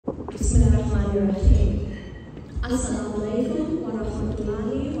Bismillahirrahmanirrahim. Assalamu alaikum wa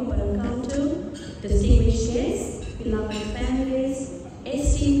rahmatullahi wa barakatuh. Distinguished guests, beloved families,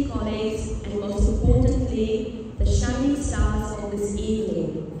 esteemed colleagues, and most importantly, the shining stars of this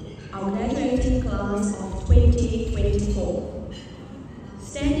evening, our graduating class of 2024.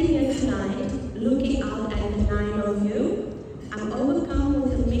 Standing here tonight, looking out at the 9 of you, I'm overcome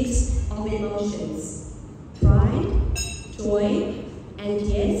with a mix of emotions: pride, joy, and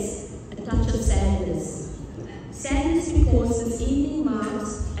yes, a touch of sadness. Sadness because this evening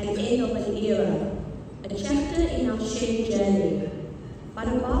marks an end of an era, a chapter in our shared journey. But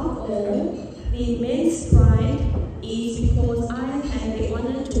above all, the immense pride is because I have had the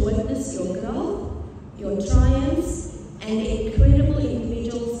honor to witness your growth, your triumphs, and the incredible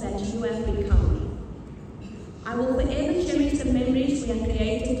individuals that you have become. I will forever cherish the memories we have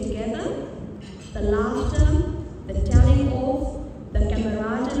created together, the laughter, the telling off, the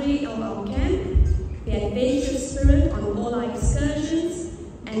camaraderie of our camp, the adventurous spirit on all our excursions,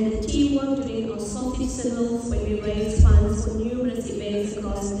 and the teamwork during our sausage sizzles when we raised funds for numerous events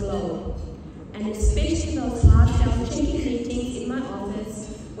across the globe. And especially those heartfelt check-in meetings in my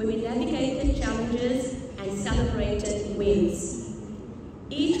office where we navigated challenges and celebrated wins.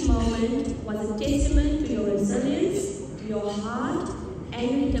 Each moment was a testament to your resilience, your heart,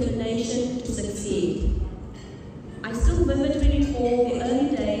 and your determination to succeed. I still vividly recall the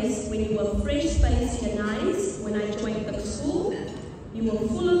early days when you were fresh-faced year 9s when I joined the school. You were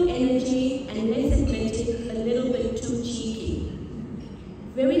full of energy and, let's admit it, a little bit too cheeky.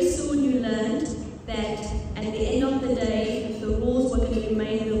 Very soon you learned that at the end of the day, the rules were going to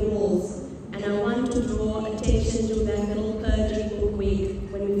remain the rules. And I want to draw attention to that little purging book week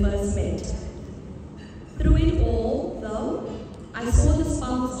when we first met. Through it all, though, I saw the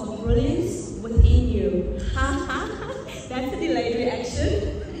sparks of brilliance within you. Ha ha ha! That's a delayed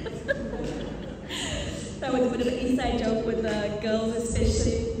reaction. That was a bit of an inside joke with the girls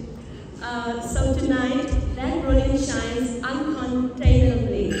especially. So tonight, that brilliance shines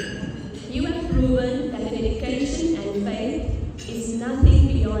uncontainably. You have proven that dedication and faith is nothing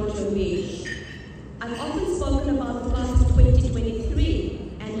beyond your reach. I've often spoken about the class of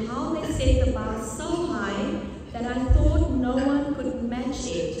 2023 and how they set the bar so high that I thought no one could match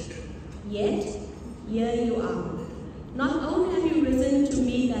it. Yet, here you are. Not only have you risen to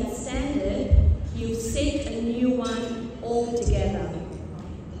meet that standard, you've set a new one altogether.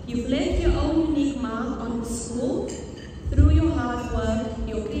 You've left your own unique mark on the school through your hard work,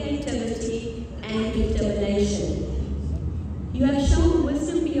 your creativity, and determination. You have shown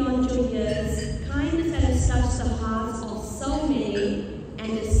wisdom beyond your years, kindness that has touched the hearts of so many,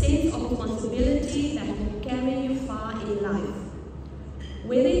 and a sense of responsibility that will carry you far in life.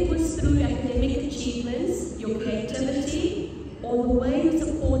 Whether it was through your academic achievements, your creativity, or the way you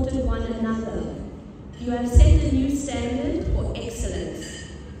supported one another, you have set a new standard for excellence.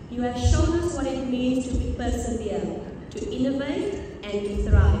 You have shown us what it means to persevere, to innovate, and to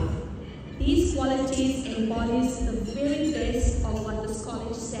thrive. These qualities embodies the very best of what this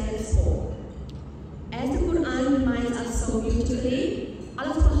college stands for. As the Quran reminds us so beautifully,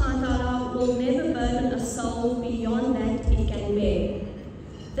 Allah subhanahu wa ta'ala will never burden a soul beyond that it can bear.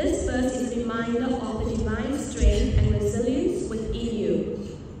 This verse is a reminder of the divine strength and resilience within you.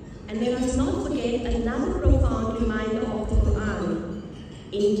 And let us not forget another profound reminder of the Quran.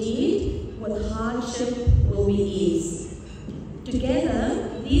 Indeed, with hardship will be ease.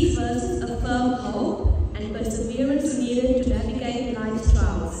 Together, these verses affirm hope and perseverance needed to navigate life's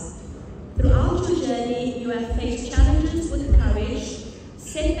trials. Throughout your journey, you have faced challenges with courage,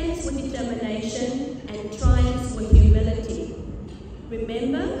 setbacks with determination, and triumphs with humility.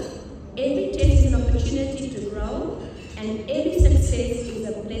 Remember, every test is an opportunity to grow, and every success is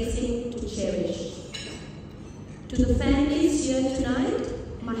a blessing to cherish. To the families here tonight,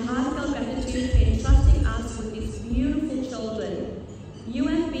 my heartfelt gratitude for entrusting us with these beautiful children. You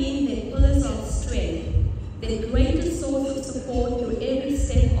have been their pillars of strength, their greatest source of support through every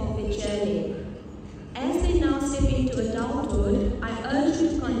step of their journey. As they now step into adulthood, I urge you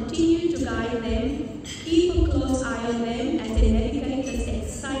to continue to guide them, keep a close eye on them as they navigate this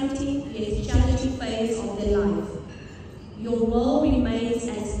exciting yet challenging phase of their life. Your role remains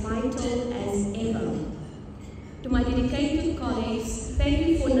as vital as ever. To my dedicated colleagues, thank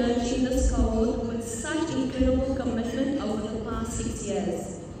you for nurturing this cohort with such incredible commitment over the past 6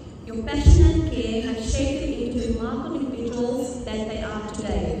 years. Your passion and care have shaped them into remarkable individuals that they are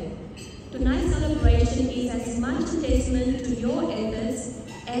today. Tonight's celebration is as much a testament to your efforts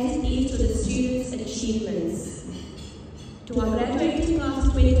as it is to the students' achievements. To our graduating class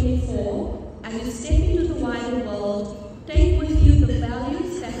of 2024, as you step into the wider world, take with you the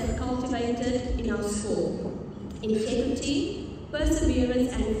values that have in our school. Integrity,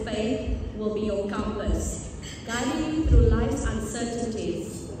 perseverance, and faith will be your compass, guiding you through life's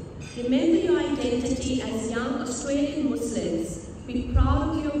uncertainties. Remember your identity as young Australian Muslims. Be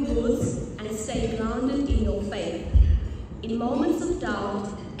proud of your roots and stay grounded in your faith. In moments of doubt,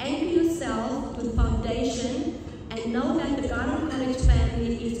 anchor yourself to the foundation and know that the Garden College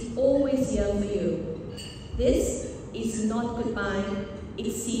family is always here for you. This is not goodbye,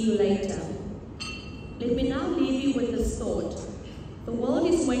 it's see you later. Let me now leave you with this thought. The world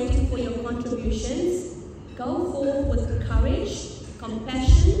is waiting for your contributions. Go forth with courage,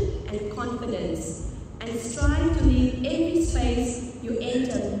 compassion, and confidence, and strive to leave every space you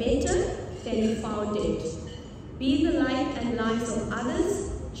enter better than you found it. Be the light and lives of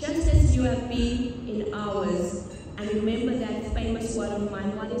others, just as you have been in ours. And remember that famous word of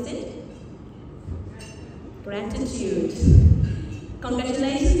mine, what is it? Gratitude.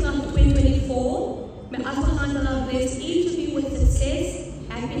 Congratulations, class of 2024. May Allah bless each of you with success,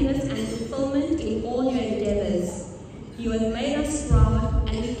 happiness, and fulfillment in all your endeavors. You have made us proud,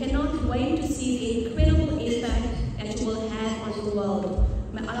 and we cannot wait to see the incredible impact that you will have on the world.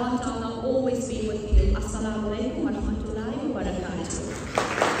 May Allah Ta'ala always be with you. Assalamu alaikum wa rahmatullahi wa barakatuh.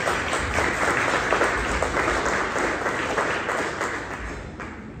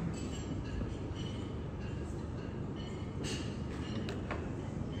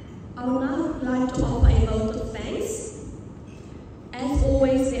 I would now like to offer a vote of thanks. As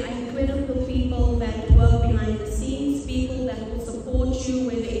always, there are incredible people that work behind the scenes, people that will support you,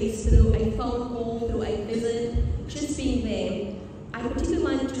 whether it is through a phone call, through a visit, just being there. I particularly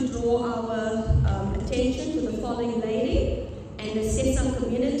want to draw our attention to the following lady and the CESA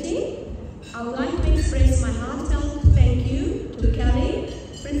community. I would like to express my heartfelt thank you to Kelly,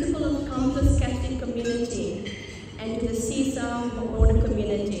 Principal of Campus Catholic Community, and to the CESA broader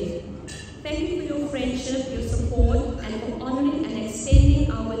community. Thank you for your friendship, your support, and for honoring and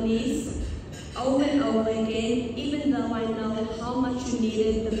extending our lease over and over again, even though I know how much you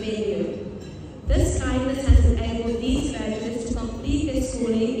needed the venue. This kindness has enabled these graduates to complete their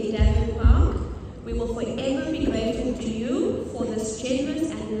schooling in Davin Park. We will forever be grateful to you for this generous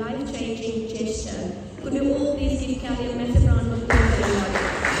and life-changing gesture. Could we all please give Kelly a massive round of applause?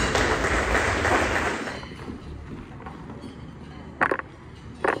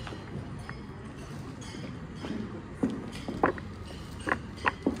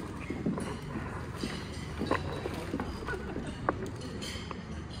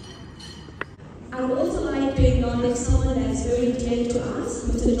 I would also like to acknowledge someone that's very dear to us,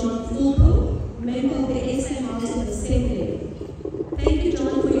 Mr. John Fulbrook, member of the SA House of Assembly. Thank you,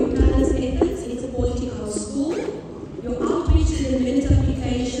 John, for your tireless efforts in supporting our school, your outreach to the minute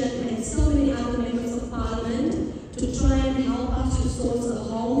application, and so many other members of Parliament to try and help us to source a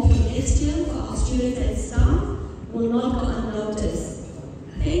home for next year for our students and staff will not go unnoticed.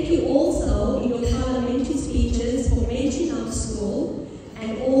 Thank you also in your parliamentary speeches for mentioning our school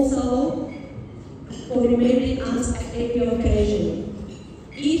and also for remembering us at every occasion.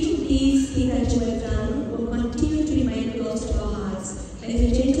 Each of these things that you have done will continue to remain close to our hearts. Ladies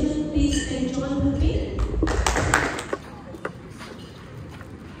and gentlemen, please thank John with me.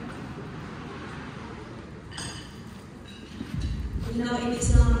 Now in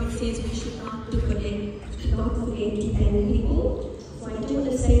Islam it says we should not forget to thank people. So I do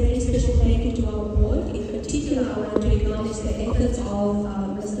want to say a very special thank you to our board. In particular, I want to acknowledge the efforts of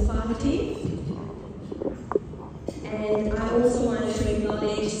Mr. Fatih. And I also want to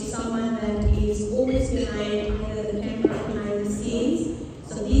acknowledge someone that is always behind either the camera or behind the scenes.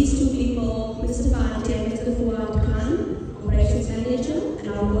 So these two people, Mr. Fatih and Mr. Fuad Khan, Operations Manager and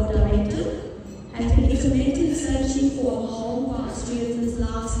our Board Director, have been instrumental in searching for a home for our students this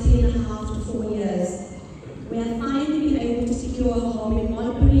last 3.5 to 4 years. We have finally been able to secure a home in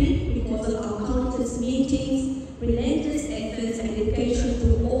Monterey because of our countless meetings, relentless efforts and dedication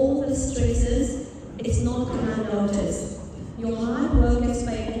through all the stresses. It's not gone unnoticed. Your hard work has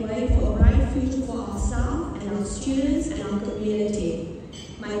paved the way for a bright future for our staff and our students and our community.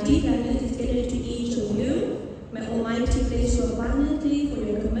 My deep gratitude is given to each of you. May Almighty bless you abundantly for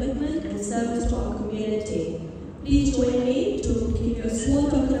your commitment and service to our community. Please join me to give you a small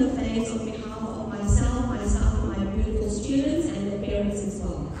token of thanks on behalf of myself, my staff, and my beautiful students and their parents as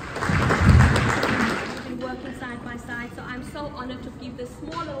well. Working side by side, so I'm so honored to give this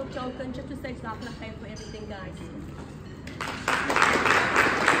small little token just to say Jazakallah khair for everything, guys.